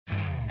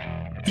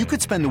You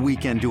could spend the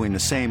weekend doing the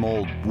same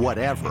old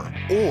whatever,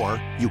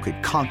 or you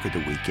could conquer the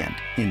weekend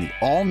in the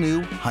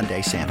all-new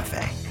Hyundai Santa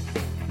Fe.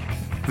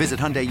 Visit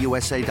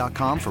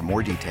HyundaiUSA.com for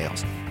more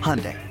details.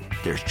 Hyundai,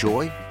 there's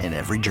joy in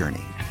every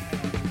journey.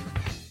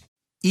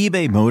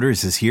 eBay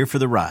Motors is here for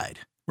the ride.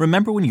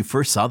 Remember when you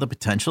first saw the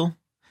potential?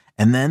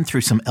 And then through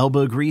some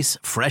elbow grease,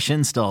 fresh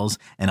installs,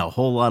 and a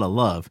whole lot of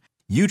love,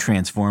 you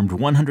transformed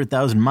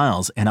 100,000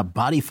 miles and a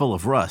body full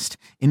of rust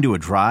into a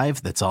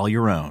drive that's all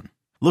your own.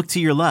 Look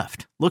to your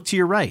left. Look to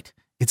your right.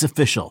 It's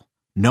official.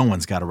 No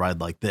one's got a ride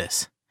like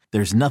this.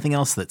 There's nothing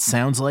else that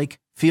sounds like,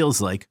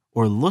 feels like,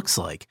 or looks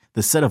like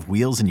the set of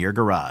wheels in your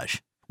garage.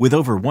 With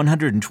over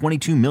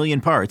 122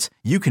 million parts,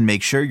 you can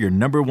make sure your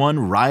number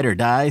one ride or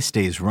die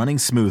stays running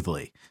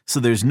smoothly.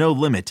 So there's no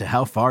limit to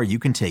how far you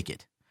can take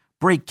it.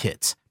 Brake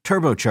kits,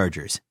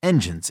 turbochargers,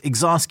 engines,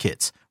 exhaust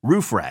kits,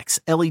 roof racks,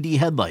 LED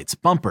headlights,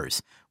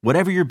 bumpers,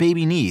 whatever your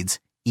baby needs,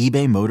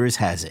 eBay Motors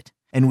has it.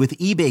 And with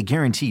eBay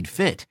Guaranteed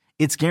Fit,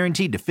 it's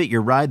guaranteed to fit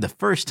your ride the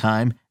first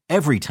time,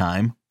 every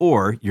time,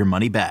 or your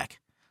money back.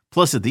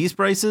 Plus, at these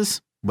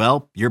prices,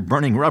 well, you're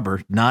burning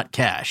rubber, not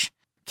cash.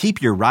 Keep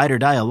your ride or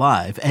die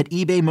alive at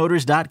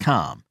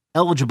ebaymotors.com.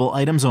 Eligible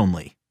items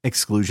only.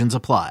 Exclusions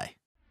apply.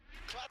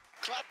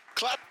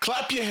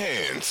 Clap your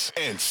hands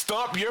and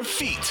stomp your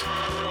feet.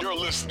 You're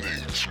listening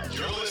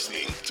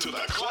to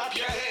the Clap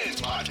Your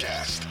Hands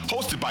podcast,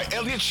 hosted by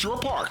Elliot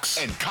Shore-Parks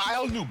and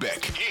Kyle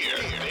Newbeck. Here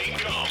they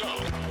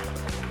go.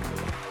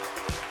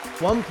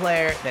 One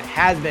player that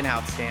has been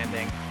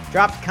outstanding,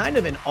 dropped kind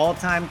of an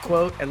all-time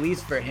quote, at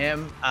least for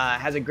him,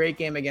 has a great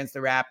game against the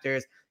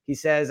Raptors. He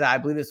says, I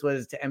believe this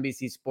was to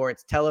NBC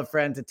Sports, tell a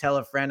friend to tell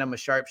a friend I'm a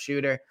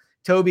sharpshooter.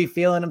 Toby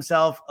feeling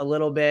himself a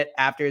little bit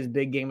after his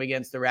big game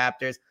against the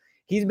Raptors.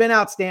 He's been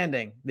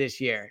outstanding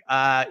this year.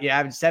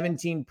 Averaged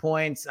 17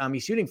 points.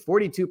 He's shooting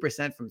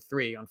 42% from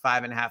three on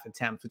 5.5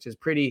 attempts, which is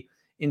pretty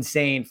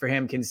insane for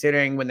him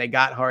considering when they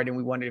got hard and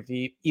we wondered if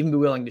he'd even be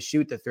willing to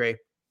shoot the three.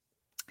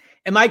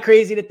 Am I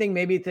crazy to think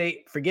maybe if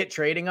they forget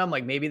trading him,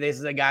 like maybe this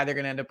is a guy they're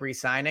going to end up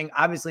re-signing?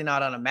 Obviously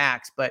not on a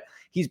max, but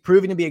he's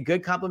proven to be a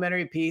good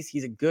complementary piece.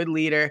 He's a good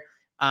leader.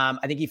 I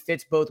think he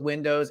fits both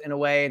windows in a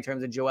way in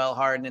terms of Joel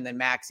Harden and then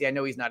Maxey. I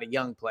know he's not a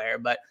young player,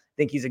 but I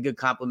think he's a good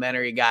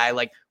complementary guy.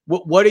 Like,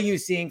 what are you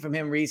seeing from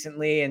him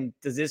recently? And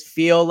does this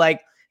feel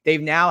like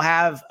they've now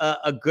have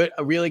a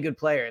really good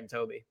player in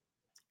Toby?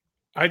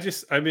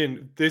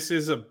 This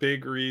is a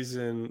big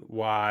reason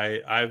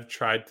why I've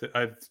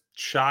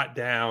shot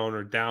down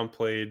or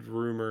downplayed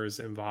rumors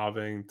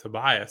involving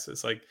Tobias.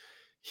 It's like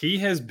he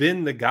has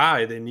been the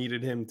guy they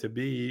needed him to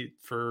be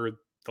for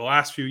the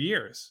last few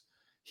years.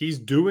 He's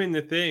doing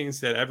the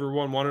things that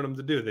everyone wanted him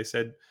to do. They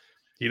said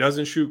he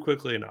doesn't shoot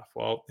quickly enough.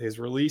 Well, his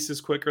release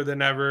is quicker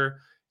than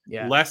ever,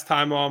 less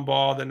time on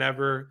ball than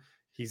ever.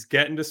 He's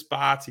getting to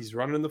spots. He's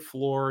running the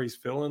floor. He's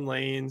filling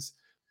lanes.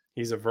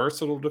 He's a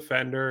versatile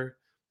defender.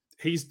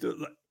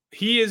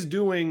 He is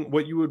doing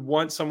what you would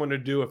want someone to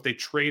do if they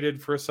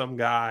traded for some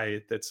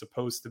guy that's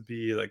supposed to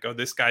be like, oh,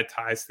 this guy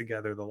ties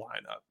together the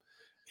lineup.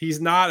 He's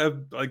not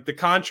the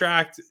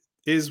contract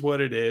is what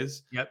it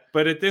is. Yep.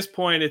 But at this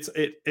point,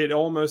 it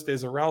almost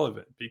is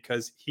irrelevant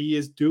because he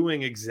is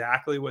doing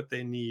exactly what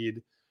they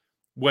need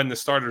when the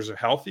starters are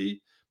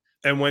healthy.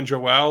 And when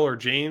Joel or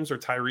James or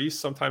Tyrese,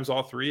 sometimes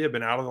all three have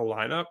been out of the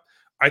lineup,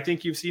 I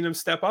think you've seen him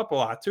step up a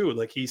lot too.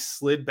 Like he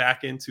slid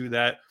back into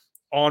that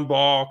on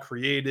ball,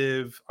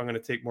 creative. I'm going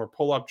to take more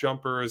pull-up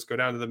jumpers, go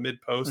down to the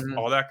mid post,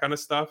 all that kind of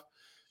stuff.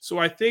 So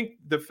I think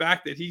the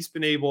fact that he's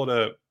been able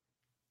to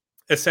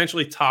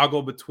essentially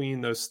toggle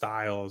between those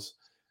styles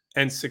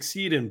and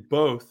succeed in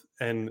both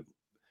and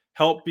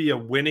help be a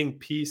winning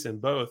piece in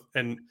both.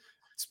 And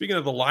speaking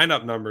of the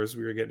lineup numbers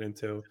we were getting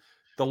into,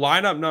 the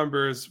lineup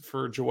numbers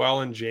for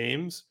Joel and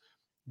James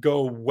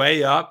go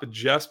way up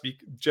just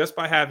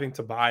by having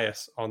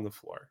Tobias on the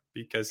floor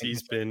because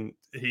he's been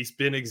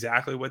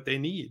exactly what they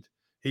need.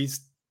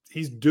 He's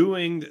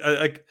doing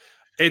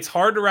it's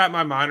hard to wrap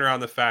my mind around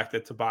the fact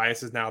that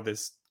Tobias is now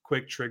this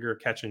quick trigger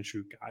catch and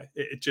shoot guy.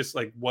 It just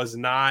was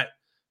not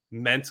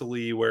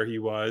mentally where he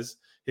was.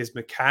 His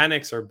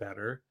mechanics are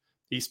better.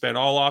 He spent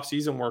all off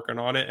season working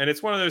on it. And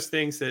it's one of those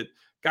things that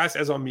guy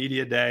says on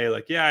media day,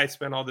 I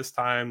spent all this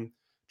time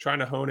trying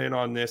to hone in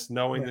on this,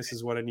 knowing this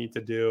is what I need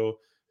to do.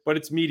 But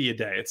it's media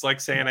day. It's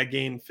like saying I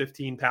gained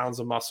 15 pounds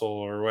of muscle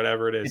or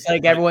whatever it is. It's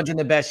like everyone's in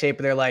the best shape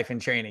of their life in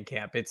training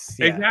camp.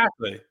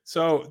 Exactly.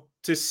 So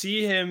to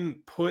see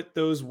him put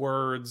those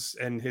words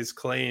and his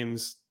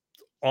claims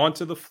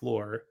onto the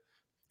floor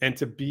and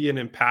to be an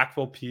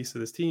impactful piece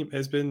of this team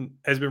has been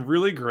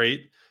really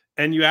great.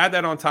 And you add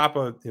that on top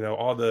of,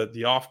 all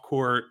the off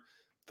court,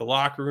 the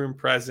locker room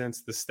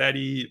presence, the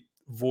steady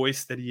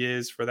voice that he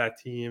is for that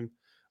team.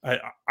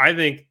 I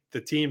think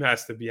the team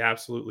has to be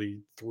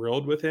absolutely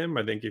thrilled with him.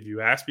 I think if you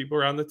ask people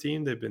around the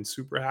team, they've been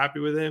super happy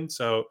with him.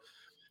 So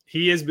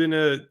he has been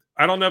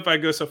I don't know if I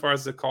go so far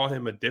as to call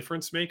him a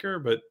difference maker,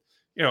 but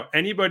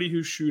anybody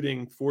who's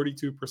shooting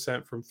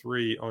 42% from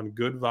three on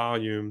good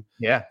volume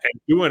and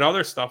doing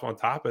other stuff on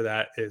top of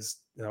that is,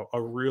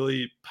 a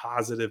really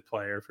positive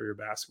player for your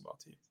basketball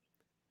team.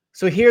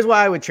 So here's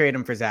why I would trade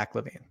him for Zach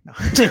LaVine.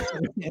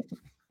 No.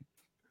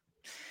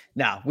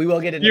 No, we will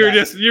get into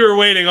that. You were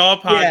waiting all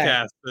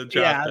podcasts to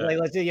drop Yeah, that.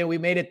 like we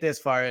made it this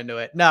far into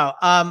it. No,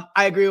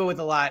 I agree with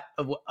a lot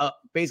of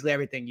basically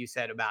everything you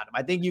said about him.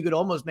 I think you could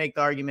almost make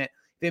the argument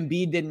if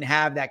Embiid didn't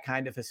have that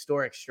kind of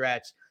historic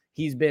stretch,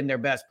 he's been their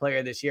best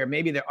player this year.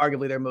 Maybe they're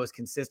arguably their most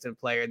consistent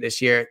player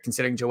this year,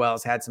 considering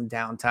Joel's had some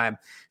downtime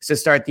to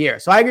start the year.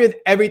 So I agree with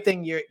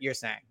everything you're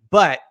saying.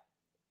 But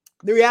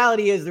the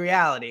reality is the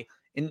reality.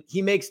 And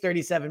he makes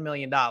 $37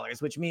 million,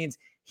 which means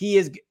he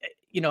is,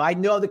 I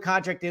know the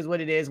contract is what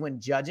it is when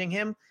judging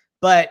him.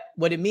 But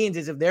what it means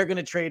is if they're going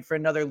to trade for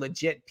another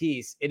legit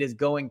piece, it is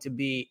going to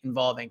be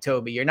involving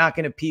Toby. You're not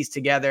going to piece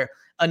together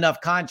enough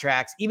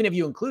contracts, even if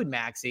you include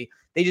Maxey.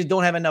 They just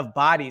don't have enough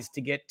bodies to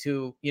get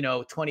to,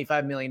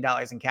 $25 million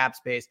in cap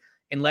space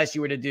unless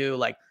you were to do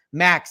like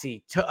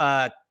Maxey,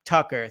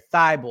 Tucker,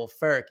 Thibault,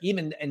 Furk,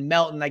 even and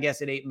Melton, I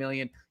guess at $8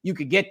 million, you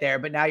could get there.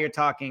 But now you're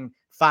talking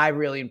 5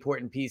 really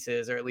important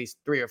pieces, or at least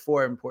 3 or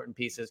 4 important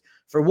pieces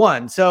for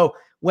one. So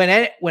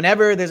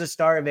whenever there's a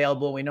star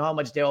available, we know how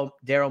much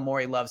Daryl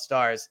Morey loves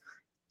stars.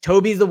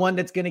 Toby's the one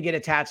that's going to get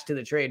attached to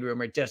the trade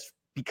rumor just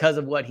because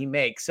of what he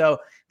makes. So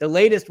the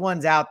latest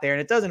one's out there,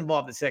 and it doesn't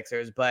involve the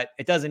Sixers, but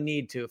it doesn't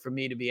need to for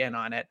me to be in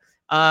on it.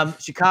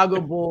 Chicago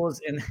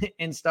Bulls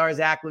and star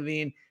Zach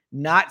LaVine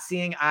not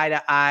seeing eye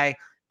to eye.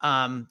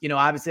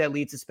 Obviously that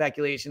leads to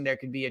speculation. There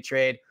could be a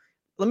trade.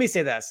 Let me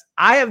say this.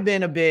 I have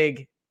been a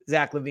big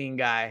Zach LaVine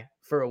guy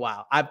for a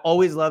while. I've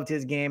always loved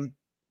his game.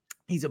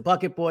 He's a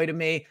bucket boy to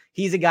me.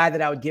 He's a guy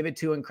that I would give it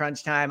to in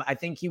crunch time. I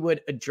think he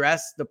would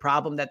address the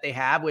problem that they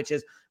have, which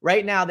is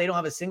right now they don't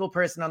have a single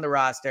person on the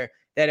roster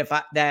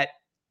that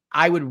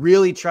I would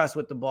really trust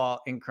with the ball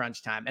in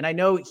crunch time. And I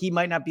know he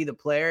might not be the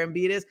player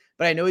Embiid is,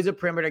 but I know he's a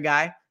perimeter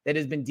guy that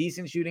has been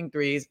decent shooting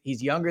threes.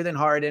 He's younger than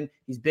Harden.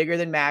 He's bigger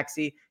than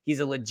Maxey. He's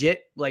a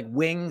legit like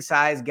wing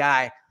size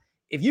guy.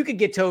 If you could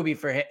get Toby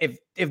for him,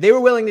 if they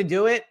were willing to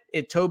do it,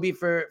 Toby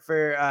for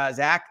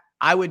Zach,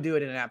 I would do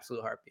it in an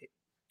absolute heartbeat.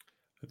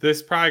 This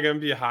is probably going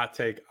to be a hot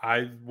take.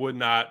 I would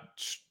not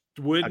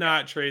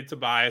trade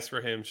Tobias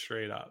for him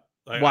straight up.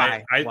 Like,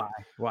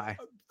 Why?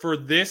 For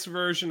this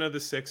version of the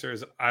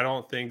Sixers, I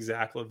don't think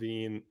Zach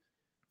LaVine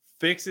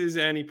fixes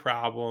any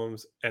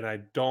problems, and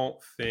I don't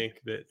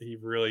think that he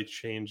really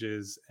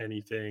changes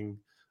anything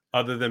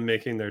other than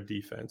making their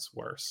defense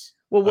worse.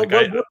 Well, what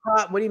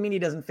do you mean he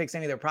doesn't fix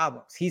any of their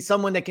problems? He's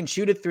someone that can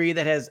shoot a three,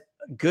 that has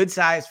good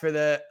size for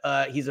the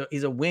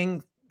he's a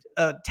wing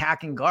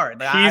attacking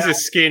guard. Like, he's a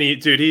skinny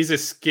dude. He's a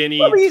skinny,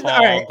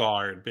 tall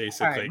guard,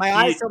 basically. Right. My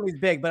eyes tell me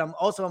he's big, but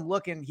I'm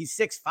looking. He's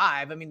 6'5".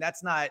 I mean,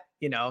 that's not,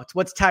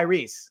 what's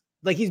Tyrese?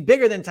 Like, he's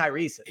bigger than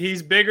Tyrese.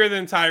 He's bigger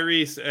than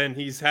Tyrese, and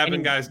he's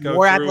having guys go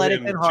more through athletic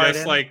him than Harden.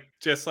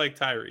 just like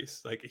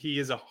Tyrese. Like, he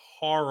is a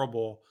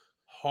horrible,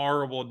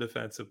 horrible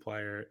defensive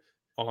player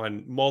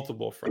on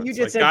multiple fronts. You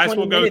just like, guys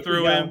will go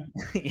through him.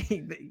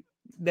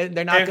 They're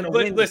not going to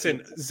win.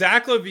 Listen,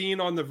 Zach LaVine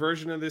on the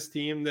version of this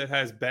team that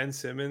has Ben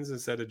Simmons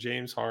instead of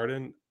James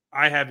Harden,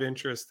 I have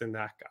interest in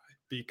that guy,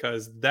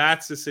 because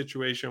that's a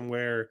situation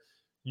where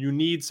you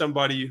need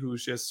somebody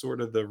who's just sort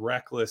of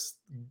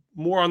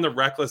more on the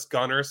reckless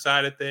gunner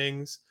side of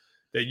things,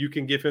 that you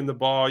can give him the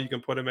ball. You can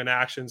put him in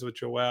actions with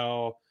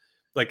Joel.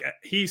 Like,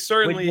 he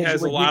certainly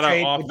has a lot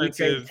of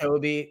offensive.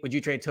 Would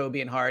you trade Toby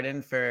and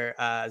Harden for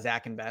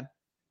Zach and Ben?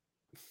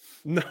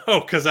 No,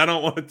 because I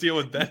don't want to deal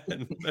with Ben.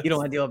 You don't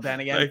want to deal with Ben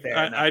again?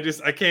 Like,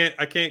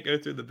 I can't go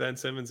through the Ben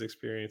Simmons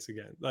experience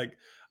again. Like,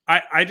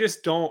 I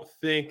just don't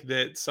think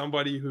that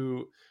somebody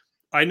who,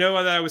 I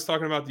know that I was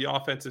talking about the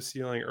offensive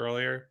ceiling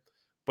earlier,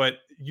 but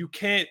you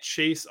can't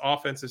chase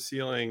offensive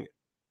ceiling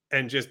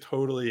and just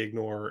totally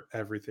ignore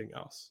everything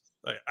else.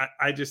 Like,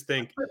 I just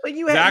think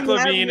Zach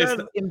LaVine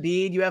is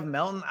Embiid. You have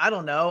Melton. I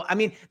don't know. I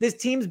mean, this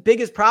team's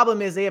biggest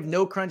problem is they have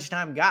no crunch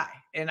time guy,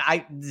 and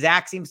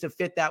Zach seems to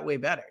fit that way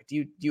better.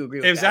 Do you agree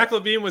with that? If Zach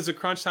LaVine was a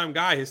crunch time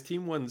guy, his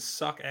team wouldn't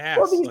suck ass.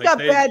 Well, he's got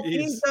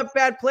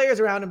bad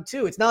players around him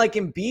too. It's not like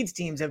Embiid's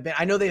teams have been.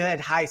 I know they've had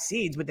high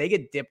seeds, but they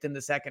get dipped in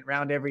the second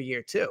round every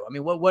year too. I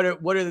mean, what are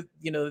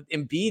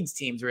Embiid's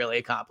teams really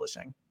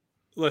accomplishing?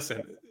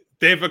 Listen,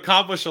 they've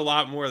accomplished a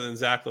lot more than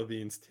Zach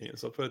LaVine's team.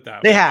 So put it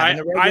that way. They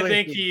have. I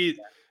think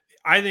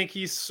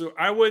he's.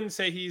 I wouldn't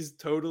say he's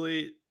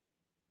totally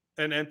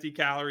an empty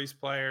calories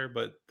player,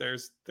 but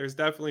there's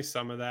definitely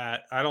some of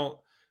that. I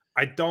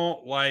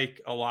don't like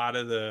a lot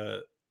of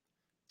the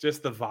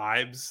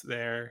vibes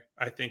there.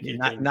 I think he's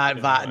not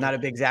a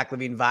big Zach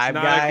LaVine vibe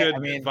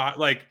guy.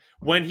 Like,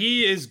 when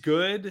he is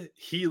good,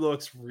 he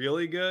looks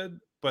really good,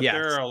 but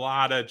there are a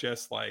lot of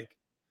just like,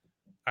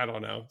 I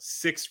don't know,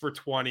 6 for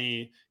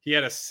 20. He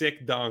had a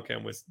sick dunk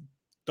and was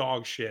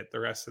dog shit the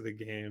rest of the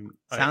game.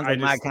 Sounds like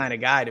my kind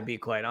of guy, to be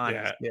quite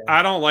honest. Yeah,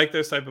 I don't like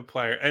those type of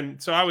player.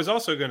 And so I was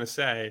also going to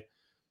say,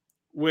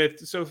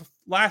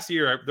 last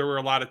year there were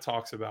a lot of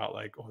talks about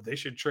like, oh, they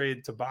should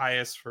trade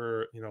Tobias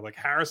for, like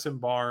Harrison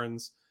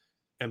Barnes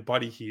and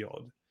Buddy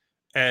Hield.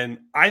 And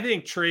I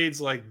think trades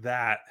like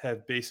that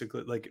have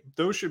basically, like,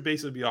 those should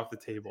basically be off the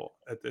table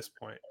at this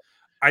point.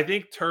 I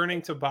think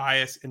turning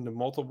Tobias into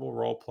multiple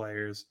role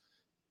players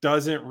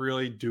doesn't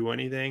really do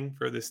anything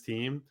for this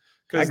team, I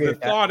because agree the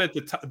with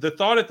that.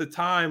 thought at the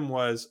time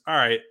was, all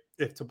right,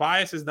 if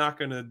Tobias is not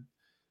going to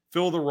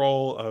fill the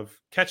role of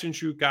catch and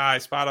shoot guy,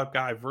 spot up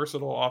guy,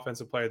 versatile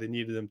offensive player they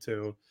needed him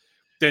to,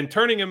 then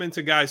turning him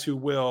into guys who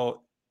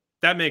will,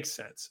 that makes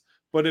sense.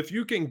 But if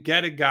you can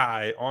get a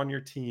guy on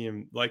your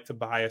team like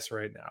Tobias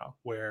right now,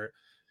 where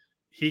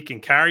he can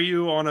carry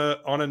you on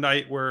a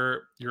night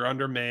where you're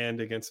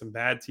undermanned against some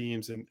bad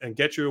teams and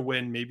get you a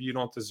win maybe you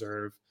don't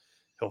deserve.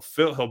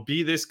 He'll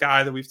be this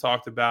guy that we've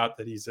talked about,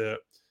 that he's a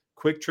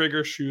quick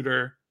trigger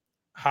shooter,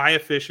 high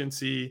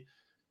efficiency,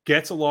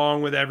 gets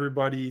along with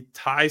everybody,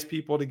 ties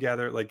people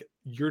together. Like,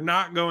 you're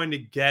not going to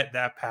get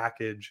that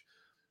package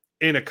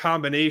in a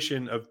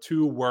combination of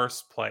two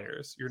worse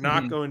players. You're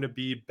not going to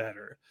be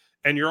better.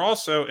 And you're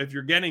also, if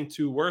you're getting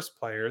two worse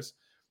players,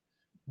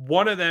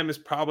 one of them is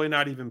probably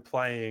not even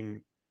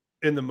playing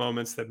in the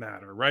moments that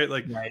matter, right?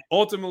 Like, Right.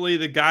 ultimately,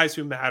 the guys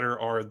who matter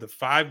are the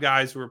 5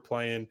 guys who are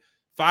playing,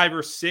 5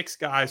 or 6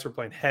 guys who are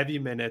playing heavy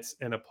minutes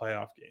in a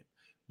playoff game.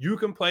 You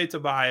can play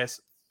Tobias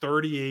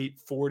 38,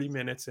 40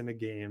 minutes in a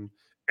game,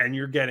 and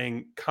you're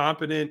getting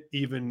competent,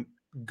 even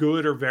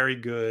good or very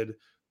good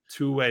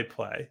two-way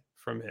play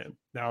from him.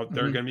 Now,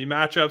 there are going to be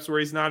matchups where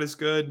he's not as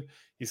good.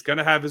 He's going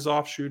to have his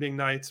off shooting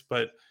nights,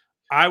 but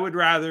I would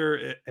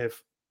rather,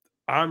 if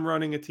I'm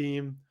running a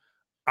team,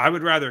 I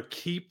would rather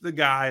keep the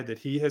guy that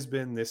he has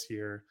been this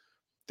year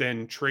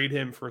than trade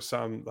him for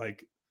some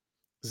like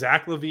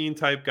Zach LaVine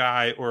type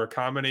guy or a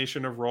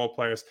combination of role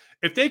players.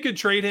 If they could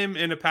trade him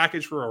in a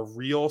package for a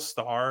real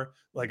star,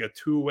 like a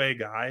two-way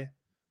guy,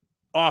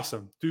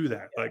 awesome. Do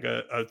that. Like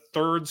a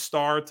third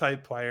star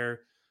type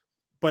player.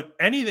 But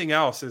anything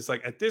else is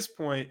like, at this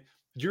point,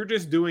 you're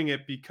just doing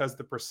it because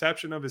the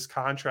perception of his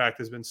contract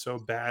has been so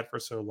bad for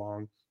so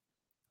long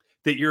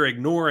that you're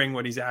ignoring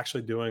what he's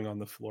actually doing on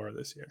the floor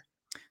this year.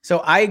 So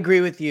I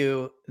agree with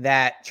you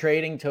that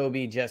trading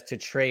Toby just to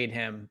trade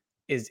him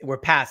we're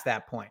past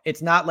that point.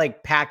 It's not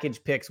like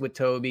package picks with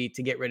Toby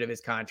to get rid of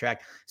his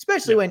contract,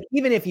 especially when,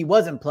 even if he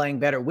wasn't playing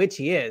better, which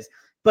he is,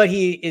 but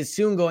he is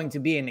soon going to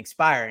be an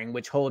expiring,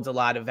 which holds a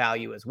lot of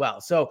value as well.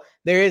 So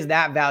there is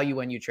that value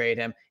when you trade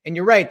him. And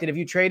you're right that if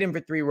you trade him for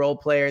 3 role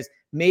players,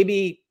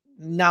 maybe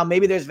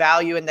there's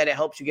value in that it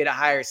helps you get a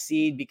higher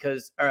seed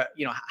because, or,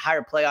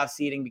 higher playoff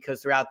seeding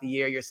because throughout the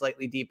year you're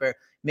slightly deeper.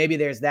 Maybe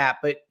there's that,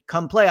 but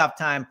come playoff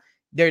time,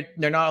 they're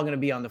not all going to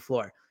be on the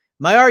floor.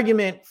 My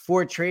argument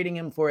for trading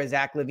him for a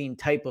Zach LaVine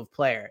type of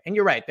player, and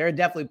you're right, there are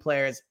definitely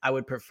players I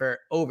would prefer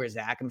over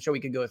Zach. I'm sure we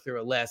could go through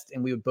a list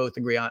and we would both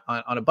agree on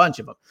a bunch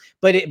of them.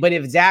 But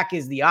if Zach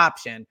is the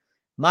option,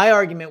 my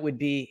argument would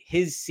be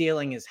his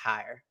ceiling is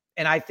higher.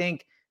 And I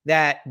think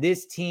that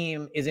this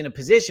team is in a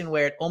position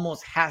where it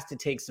almost has to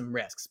take some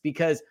risks,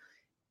 because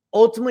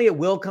ultimately it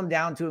will come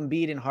down to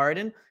Embiid and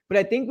Harden. But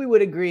I think we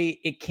would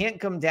agree it can't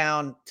come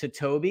down to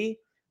Toby.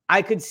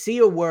 I could see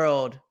a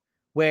world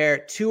where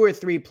 2 or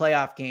 3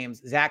 playoff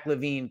games, Zach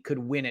LaVine could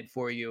win it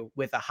for you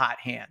with a hot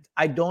hand.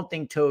 I don't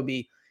think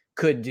Toby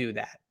could do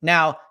that.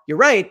 Now, you're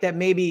right that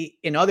maybe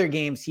in other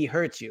games he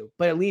hurts you,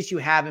 but at least you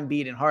have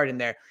Embiid and Harden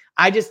there.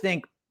 I just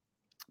think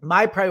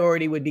my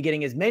priority would be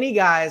getting as many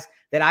guys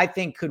that I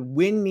think could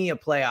win me a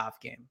playoff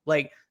game.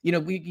 Like, you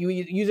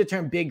use the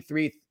term big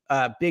three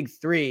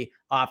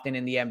often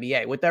in the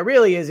NBA. What that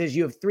really is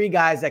you have 3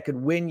 guys that could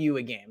win you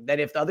a game,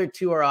 that if the other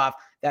 2 are off,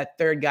 that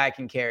third guy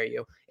can carry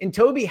you. And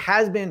Toby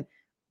has been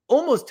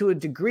almost to a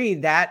degree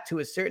that, to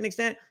a certain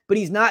extent, but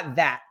he's not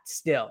that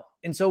still.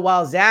 And so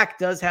while Zach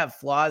does have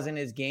flaws in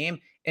his game,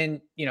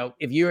 and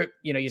if you're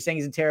saying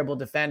he's a terrible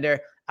defender,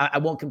 I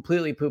won't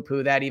completely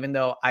poo-poo that, even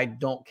though I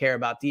don't care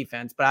about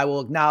defense, but I will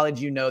acknowledge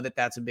that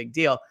that's a big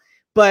deal.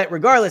 But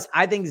regardless,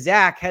 I think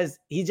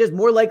he's just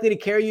more likely to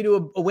carry you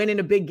to a win in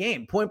a big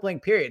game, point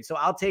blank period. So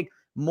I'll take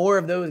more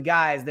of those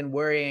guys than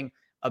worrying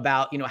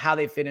about, how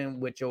they fit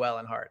in with Joel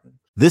and Harden.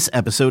 This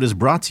episode is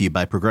brought to you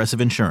by Progressive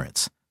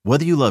Insurance.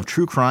 Whether you love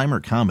true crime or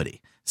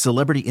comedy,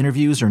 celebrity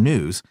interviews or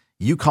news,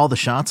 you call the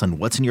shots on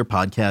what's in your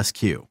podcast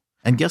queue.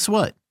 And guess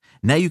what?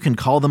 Now you can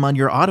call them on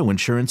your auto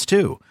insurance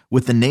too,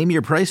 with the Name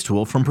Your Price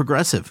tool from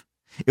Progressive.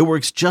 It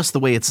works just the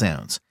way it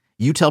sounds.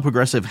 You tell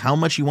Progressive how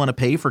much you want to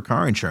pay for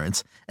car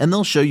insurance, and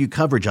they'll show you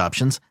coverage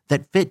options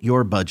that fit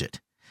your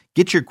budget.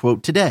 Get your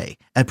quote today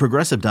at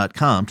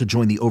Progressive.com to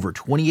join the over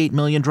 28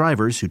 million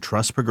drivers who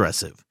trust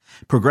Progressive.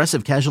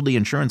 Progressive Casualty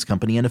Insurance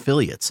Company and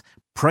Affiliates.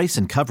 Price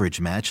and coverage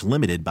match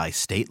limited by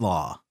state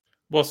law.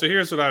 Well, so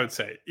here's what I would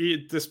say.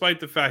 Despite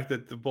the fact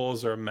that the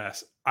Bulls are a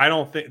mess, I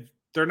don't think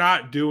they're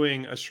not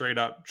doing a straight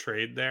up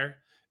trade there.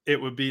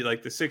 It would be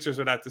like the Sixers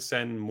would have to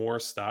send more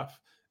stuff.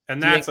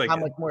 And that's like how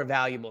much more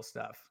valuable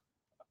stuff.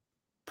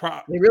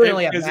 They really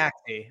only have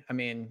Maxey. I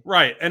mean,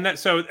 right. And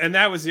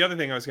that was the other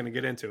thing I was going to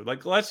get into.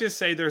 Like, let's just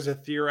say there's a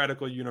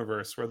theoretical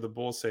universe where the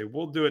Bulls say,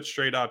 we'll do it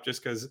straight up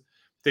just because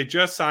they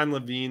just signed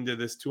LaVine to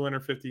this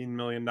 $215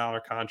 million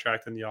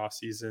contract in the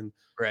offseason.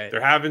 Right.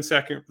 They're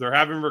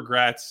having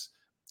regrets.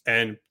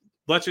 And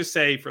let's just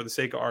say, for the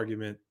sake of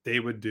argument, they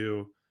would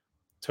do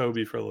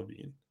Toby for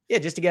LaVine. Yeah,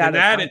 just to get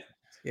out of it.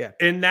 Yeah.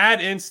 In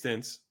that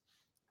instance,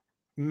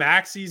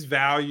 Maxi's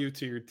value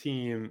to your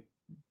team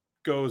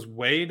goes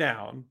way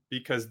down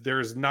because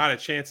there's not a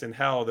chance in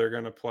hell they're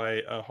going to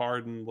play a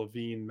Harden,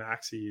 LaVine,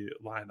 Maxi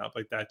lineup.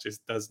 Like that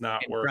just does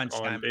not In work crunch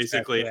on time,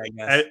 basically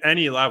especially, I guess. at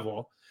any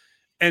level.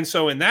 And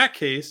so in that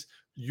case,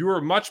 you're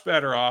much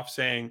better off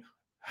saying,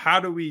 how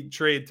do we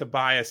trade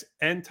Tobias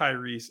and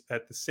Tyrese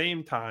at the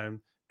same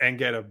time and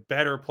get a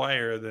better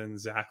player than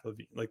Zach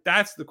LaVine? Like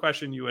that's the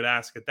question you would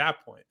ask at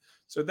that point.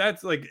 So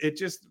that's like,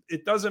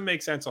 it doesn't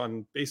make sense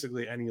on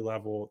basically any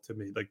level to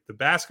me. Like the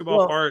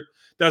basketball part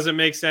doesn't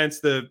make sense.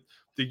 The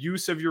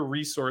use of your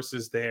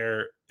resources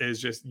there is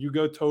just, you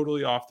go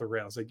totally off the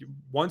rails. Like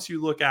once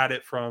you look at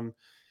it from,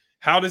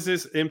 how does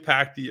this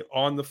impact the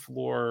on the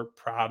floor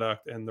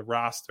product and the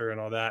roster and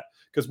all that?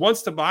 Because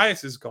once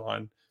Tobias is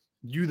gone,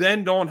 you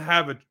then don't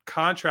have a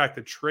contract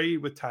to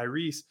trade with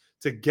Tyrese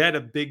to get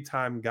a big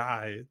time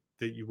guy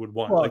that you would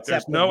want. Well, Like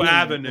there's except no LaVine, and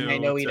I avenue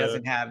know he to.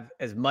 doesn't have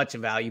as much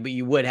value, but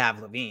you would have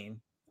LaVine.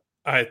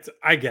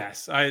 I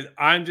guess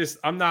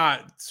I'm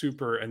not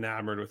super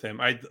enamored with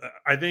him. I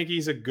think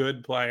he's a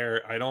good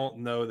player. I don't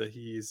know that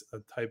he's a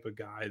type of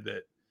guy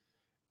that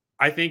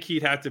I think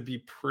he'd have to be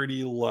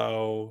pretty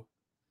low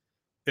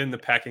in the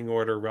pecking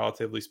order,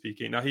 relatively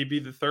speaking. Now he'd be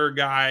the third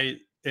guy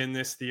in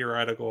this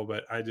theoretical,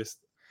 but I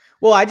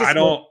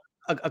don't.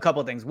 A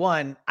couple of things.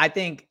 One, I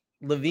think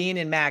LaVine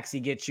and Maxey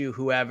get you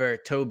whoever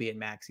Toby and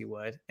Maxey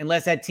would,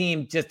 unless that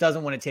team just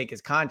doesn't want to take his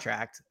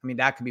contract. I mean,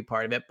 that could be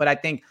part of it. But I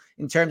think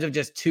in terms of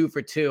just 2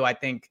 for 2, I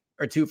think,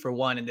 or 2 for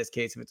 1 in this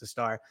case, if it's a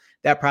star,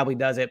 that probably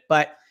does it.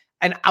 But,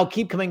 and I'll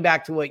keep coming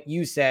back to what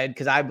you said,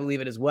 because I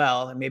believe it as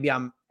well. And maybe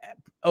I'm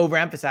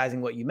overemphasizing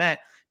what you meant,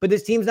 but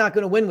this team's not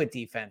going to win with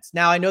defense.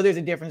 Now, I know there's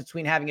a difference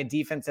between having a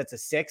defense that's a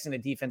 6 and a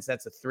defense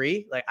that's a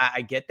 3. Like,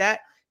 I get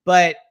that.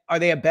 But are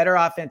they a better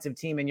offensive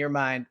team in your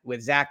mind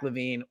with Zach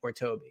LaVine or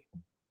Toby?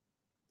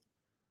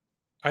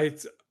 I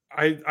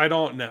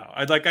don't know.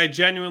 I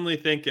genuinely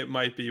think it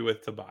might be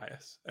with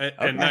Tobias.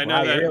 And I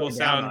know that will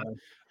sound.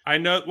 I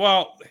know.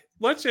 Well,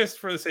 let's just,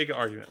 for the sake of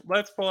argument,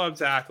 let's pull up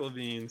Zach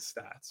LaVine's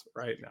stats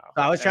right now.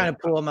 So I was trying to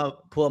pull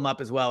him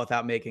up as well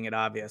without making it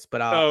obvious.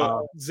 But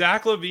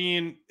Zach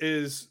LaVine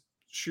is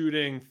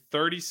shooting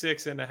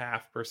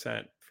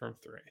 36.5% from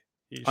 3.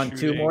 He's on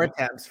 2 more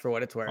attempts, for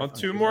what it's worth. On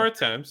 2 more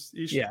attempts.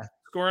 He's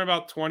scoring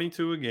about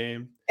 22 a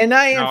game. And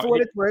for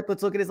what it's worth,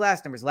 let's look at his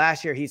last numbers.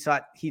 Last year, he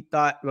shot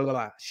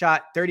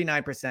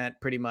 39%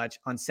 pretty much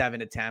on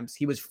 7 attempts.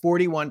 He was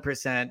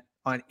 41%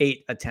 on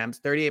 8 attempts,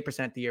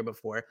 38% the year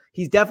before.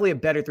 He's definitely a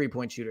better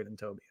 3-point shooter than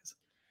Tobias.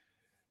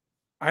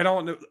 I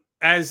don't know.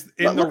 As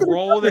in the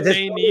role that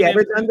they need him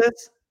to.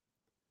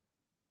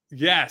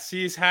 Yes,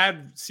 he's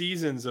had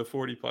seasons of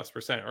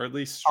 40+%, or at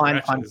least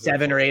stretches on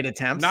 7 or 8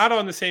 attempts. Not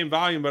on the same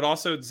volume, but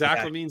also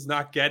Zach LaVine's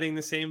not getting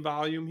the same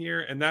volume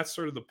here, and that's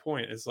sort of the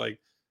point. It's like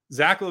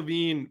Zach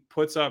LaVine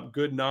puts up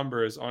good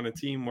numbers on a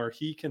team where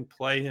he can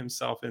play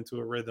himself into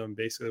a rhythm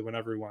basically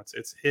whenever he wants.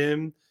 It's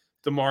him,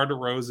 DeMar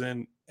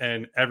DeRozan,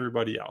 and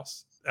everybody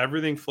else.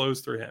 Everything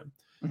flows through him.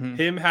 Mm-hmm.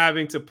 Him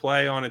having to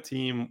play on a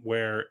team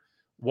where,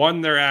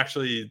 one, they're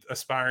actually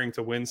aspiring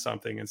to win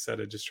something instead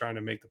of just trying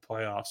to make the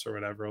playoffs or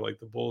whatever, like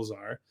the Bulls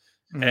are.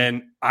 Mm-hmm.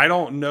 And I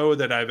don't know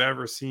that I've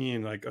ever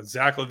seen like a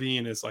Zach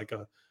LaVine is like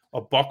a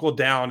buckle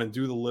down and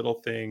do the little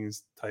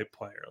things type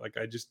player. Like,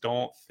 I just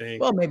don't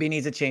think. Well, maybe he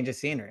needs a change of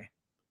scenery.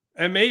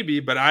 And maybe,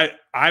 but I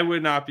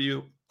would not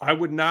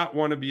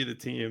want to be the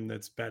team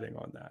that's betting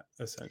on that,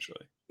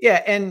 essentially.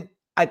 Yeah. And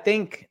I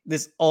think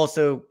this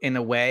also, in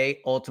a way,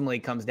 ultimately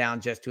comes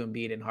down just to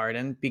Embiid and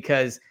Harden,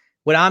 because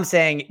what I'm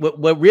saying,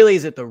 what really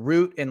is at the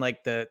root and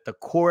like the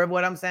core of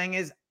what I'm saying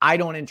is I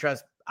don't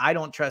trust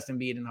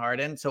Embiid and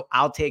Harden. So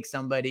I'll take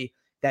somebody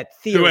that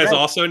who has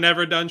also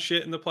never done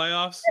shit in the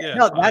playoffs. Yeah,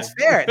 no, that's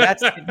fair.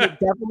 That's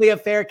definitely a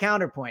fair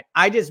counterpoint.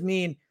 I just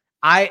mean,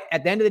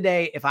 at the end of the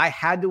day, if I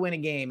had to win a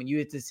game and you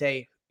had to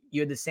say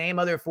you had the same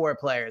other 4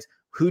 players,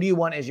 who do you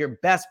want as your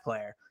best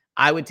player?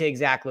 I would take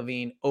Zach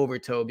LaVine over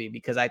Toby,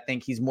 because I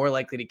think he's more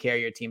likely to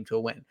carry your team to a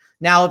win.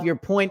 Now, if your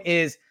point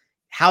is,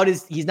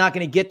 he's not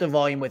going to get the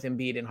volume with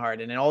Embiid and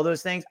Harden and all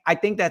those things, I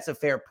think that's a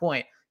fair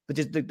point. But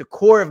just the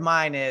core of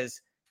mine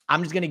is,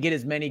 I'm just going to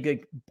get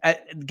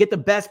get the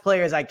best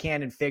players I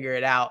can and figure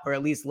it out, or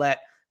at least let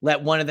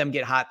one of them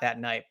get hot that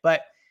night.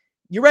 But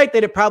you're right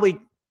that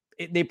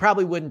they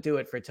probably wouldn't do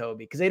it for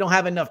Toby, because they don't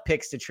have enough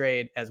picks to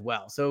trade as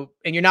well. So,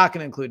 and you're not going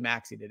to include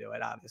Maxey to do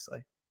it,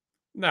 obviously.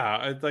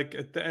 No,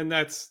 and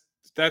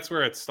that's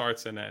where it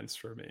starts and ends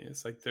for me.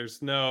 It's like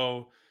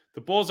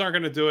the Bulls aren't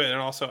going to do it.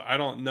 And also, I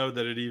don't know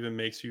that it even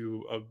makes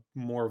you a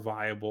more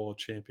viable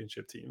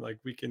championship team. Like,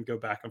 we can go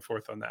back and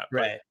forth on that.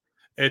 Right.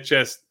 But it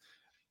just,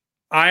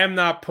 I am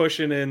not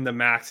pushing in the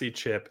Maxey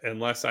chip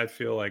unless I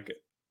feel like,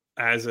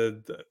 as a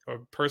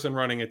person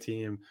running a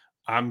team,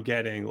 I'm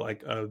getting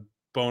like a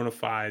bona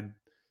fide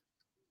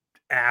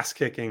ass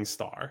kicking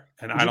star.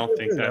 And I don't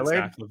think that's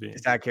Zach LaVine.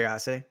 Just out of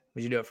curiosity,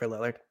 would you do it for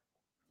Lillard?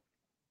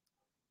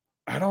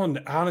 I don't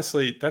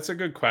honestly, that's a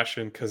good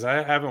question because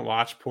I haven't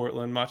watched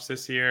Portland much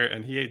this year,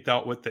 and he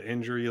dealt with the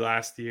injury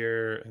last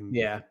year. And,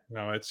 Yeah.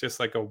 it's just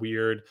like a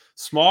weird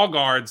small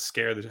guards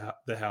scare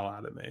the hell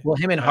out of me. Well,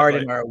 him and Like,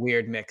 Harden are a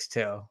weird mix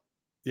too.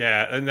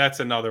 yeah. And that's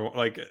another one.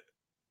 Like,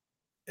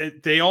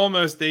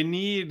 they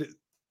need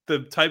the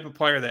type of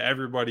player that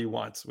everybody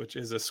wants, which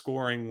is a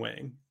scoring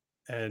wing.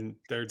 And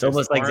they're It's just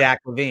almost like aren't.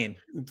 Zach LaVine.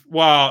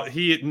 Well,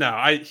 he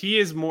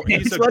is more,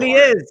 he's It's a what he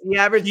guard. is. He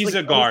averaged He's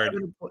like a guard.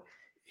 27 points.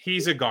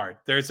 He's a guard.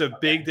 There's a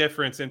big Okay.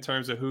 difference in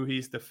terms of who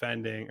he's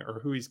defending or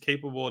who he's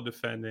capable of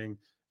defending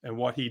and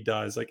what he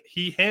does. Like,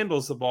 he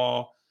handles the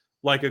ball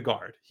like a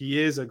guard.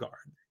 He is a guard.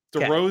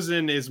 Okay.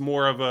 DeRozan is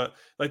more of a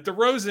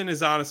DeRozan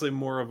is honestly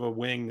more of a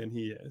wing than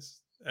he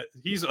is.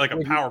 He's like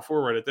a power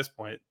forward at this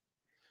point.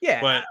 Yeah,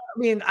 But I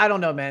mean, I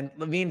don't know, man.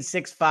 LaVine's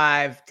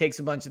 6'5", takes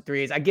a bunch of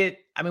threes.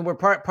 We're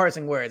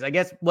parsing words. I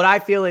guess what I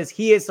feel is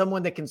he is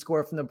someone that can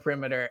score from the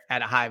perimeter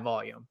at a high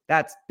volume.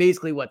 That's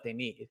basically what they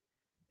need.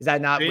 Is that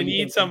not they what you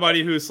need think?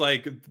 somebody who's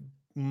like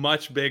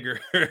much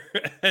bigger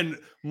and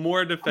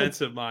more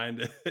defensive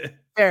minded.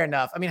 Fair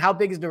enough. I mean, how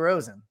big is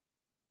DeRozan?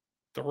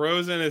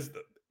 DeRozan is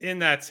in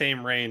that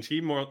same range.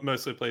 He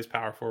mostly plays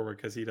power forward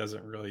because he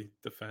doesn't really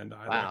defend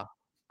either. Wow.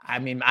 I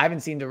mean, I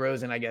haven't seen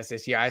DeRozan, I guess,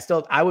 this year.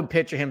 I would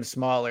picture him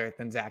smaller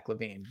than Zach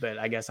LaVine, but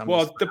I guess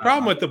the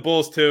problem with the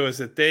Bulls too is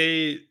that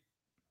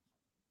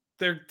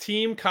their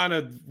team kind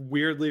of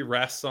weirdly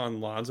rests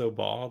on Lonzo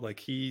Ball. Like,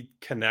 he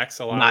connects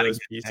a lot of those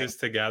pieces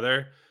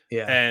together,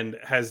 and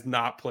has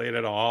not played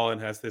at all,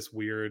 and has this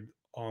weird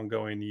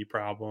ongoing knee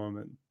problem.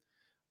 And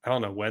I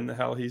don't know when the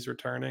hell he's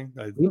returning.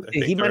 I think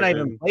he might not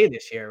even play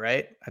this year,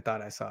 right? I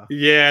thought I saw.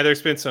 Yeah,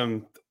 there's been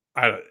some.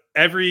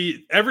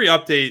 Every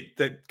update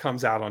that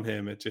comes out on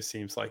him, it just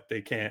seems like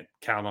they can't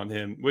count on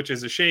him, which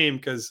is a shame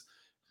because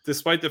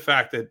despite the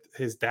fact that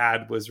his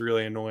dad was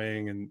really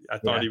annoying and I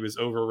thought he was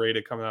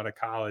overrated coming out of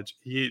college,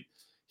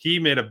 he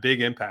made a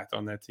big impact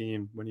on that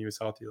team when he was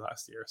healthy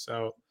last year.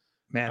 So,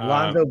 man,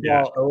 Lonzo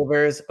Ball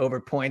over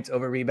points,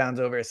 over rebounds,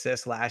 over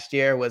assists last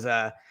year was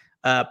a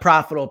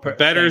profitable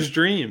better's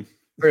dream.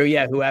 For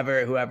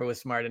whoever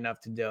was smart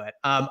enough to do it.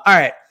 All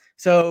right.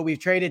 So we've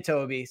traded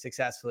Toby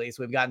successfully.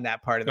 So we've gotten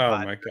that part of the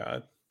pod. Oh my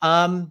God.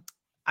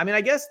 I mean,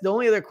 I guess the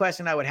only other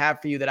question I would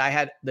have for you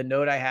the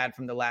note I had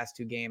from the last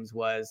two games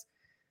was,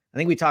 I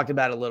think we talked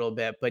about it a little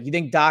bit, but you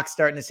think Doc's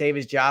starting to save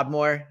his job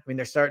more? I mean,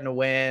 they're starting to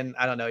win.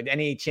 I don't know.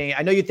 Any change?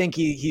 I know you think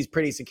he's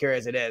pretty secure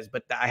as it is,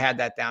 but I had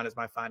that down as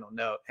my final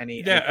note. I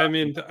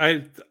mean,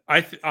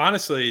 I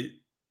honestly,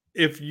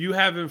 if you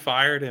haven't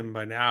fired him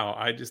by now,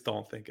 I just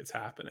don't think it's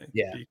happening.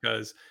 Yeah.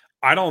 Because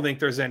I don't think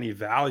there's any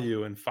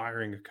value in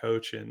firing a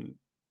coach in,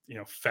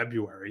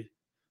 February.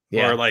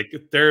 Yeah. Or like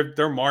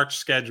their March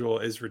schedule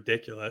is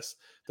ridiculous.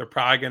 They're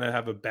probably going to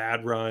have a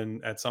bad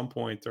run at some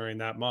point during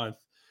that month.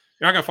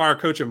 You're not going to fire a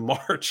coach in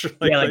March,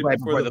 right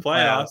before the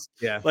playoffs.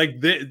 Yeah.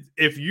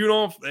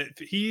 If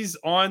he's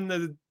on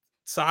the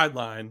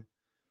sideline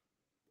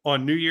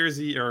on New Year's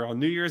Eve or on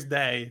New Year's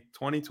Day,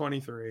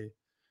 2023,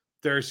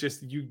 there's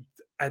just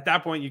at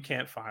that point, you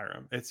can't fire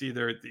him. It's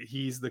either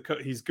he's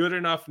good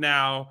enough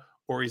now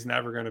or he's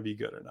never going to be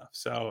good enough.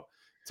 So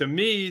to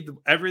me,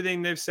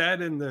 everything they've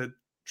said and the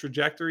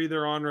trajectory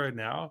they're on right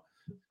now,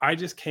 I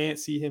just can't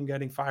see him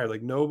getting fired.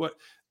 Like, nobody,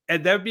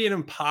 and that'd be an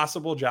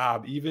impossible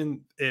job,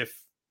 even if,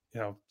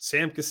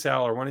 Sam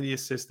Cassell or one of the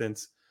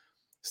assistants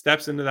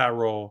steps into that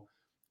role,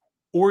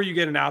 or you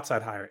get an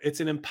outside hire. It's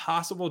an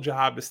impossible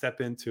job to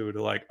step into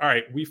all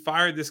right, we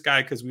fired this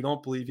guy because we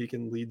don't believe he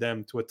can lead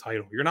them to a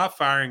title. You're not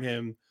firing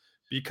him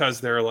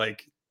because they're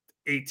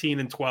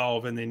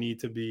 18-12 and they need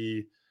to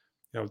be,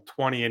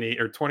 20-8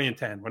 or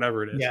 20-10,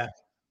 whatever it is. Yeah.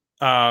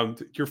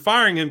 You're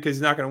firing him because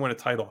he's not going to win a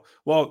title.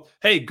 Well,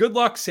 hey, good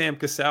luck, Sam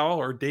Cassell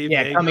or Dave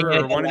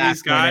Yeager or one of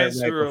these guys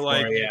who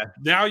are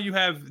now you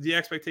have the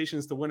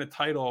expectations to win a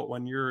title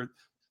when you're,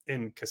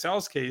 in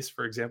Cassell's case,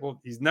 for example,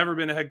 he's never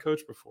been a head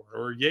coach before.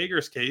 Or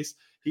Yeager's case,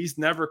 he's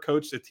never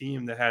coached a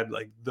team that had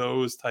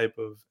those type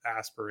of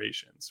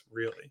aspirations,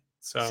 really.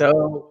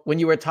 So when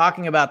you were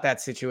talking about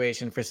that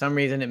situation, for some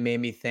reason, it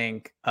made me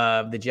think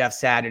of the Jeff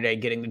Saturday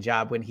getting the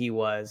job when he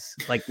was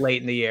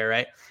late in the year,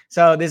 right?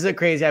 So this is a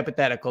crazy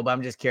hypothetical, but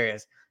I'm just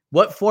curious.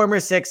 What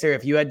former Sixer,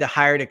 if you had to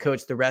hire to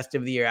coach the rest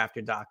of the year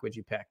after Doc, would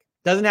you pick?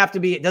 It doesn't have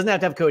to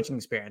have coaching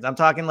experience. I'm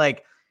talking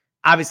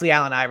obviously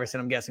Allen Iverson,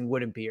 I'm guessing,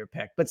 wouldn't be your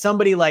pick, but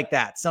somebody like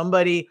that,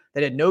 somebody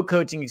that had no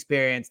coaching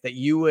experience that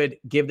you would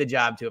give the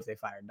job to if they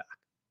fired Doc,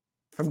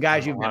 from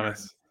guys you've met.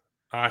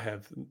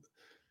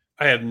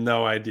 I have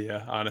no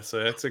idea,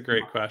 honestly. That's a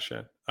great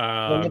question.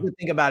 We'll have to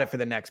think about it for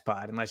the next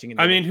pod, unless you can.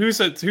 I mean, who's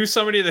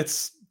somebody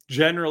that's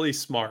generally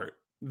smart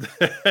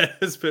that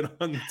has been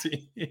on the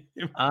team?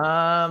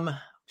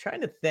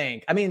 Trying to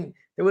think. I mean,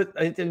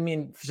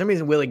 for some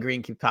reason, Willie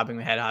Green keeps popping in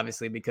my head,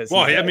 obviously, because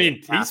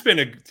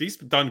he's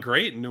done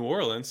great in New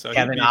Orleans. So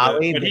Kevin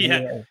Ollie, but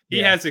he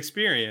has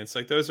experience.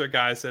 Those are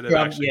guys that have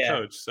actually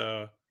coached.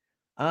 So,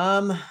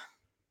 I'm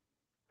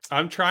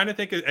trying to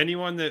think of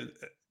anyone that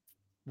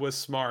was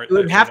smart. It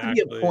would have to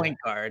be a point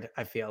guard,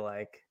 I feel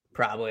like.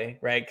 Probably,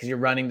 right? Because you're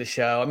running the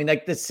show. I mean,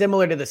 like,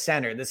 similar to the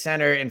center. The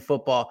center in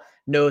football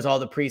knows all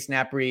the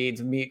pre-snap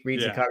reads,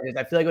 reads the coverages.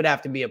 I feel like it would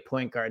have to be a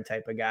point guard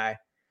type of guy.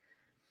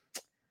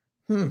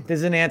 This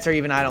is an answer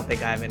even I don't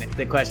think I have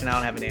the question I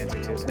don't have an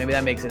answer to. So maybe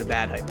that makes it a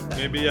bad hypothetical.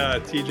 Maybe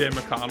TJ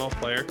McConnell,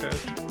 player coach.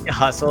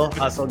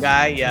 Hustle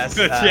guy, yes.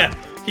 Yeah,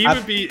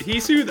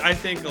 he's who I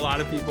think a lot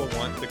of people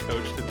want the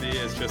coach to be,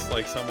 is just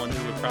like someone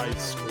who would probably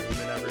scream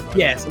at everybody.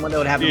 Yeah, someone that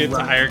would have the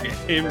entire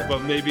game,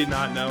 but maybe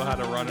not know how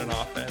to run an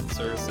offense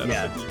or set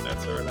up a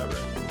defense or whatever.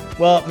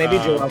 Well, maybe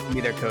Joel can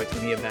be their coach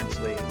when he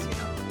eventually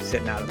is,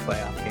 sitting out a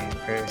playoff game.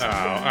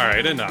 All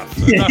right, enough.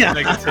 Enough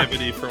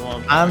negativity for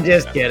one. I'm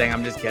just kidding.